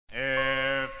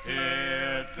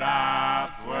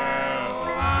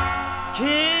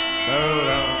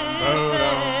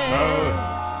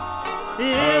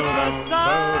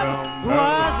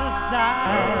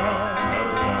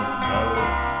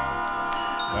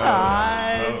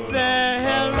I say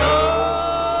hello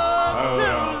to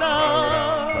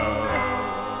love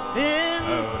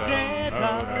instead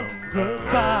of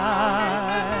goodbye.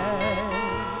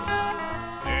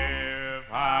 If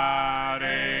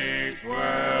heartaches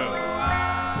were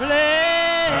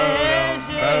Pleasure,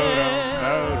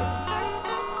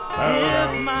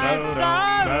 if my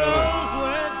sorrows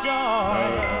were joy,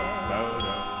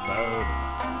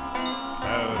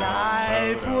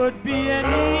 life would be an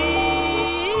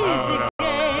easy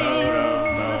game,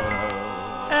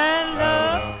 and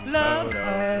love a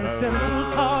simple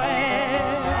toy.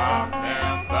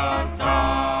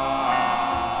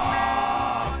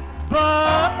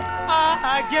 But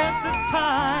I guess it's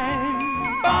time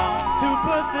to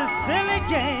put this silly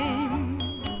game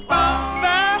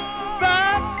back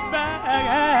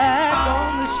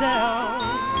on the shelf.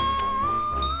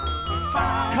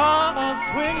 'Cause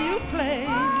when you play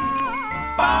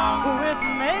with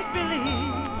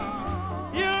make-believe,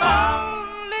 you're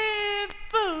only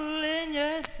fooling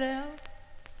yourself.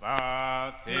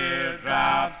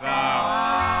 Teardrops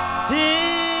are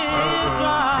Teardrops,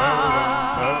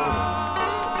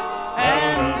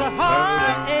 and the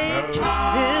heartache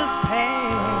is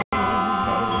pain,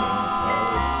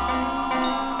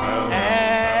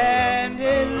 and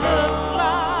it looks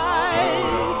like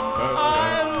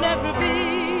I'll never be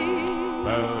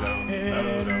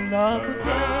in love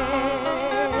again.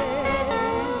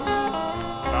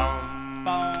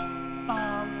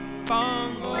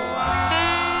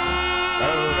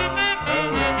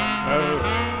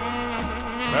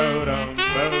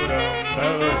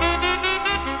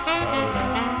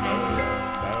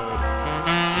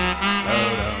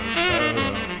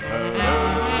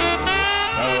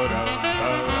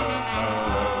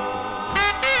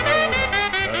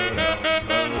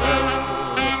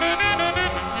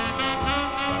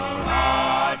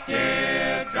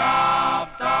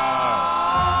 Teardrops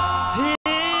are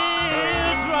Teardrops,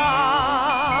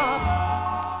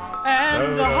 and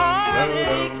the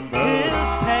heartache is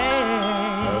pain,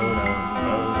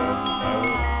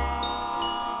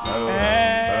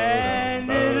 and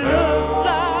it looks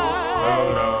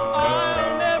like I'll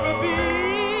never be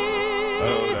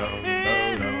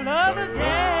in love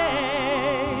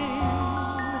again.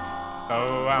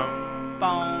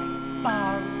 Bong,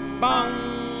 bong, bong,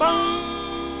 bong.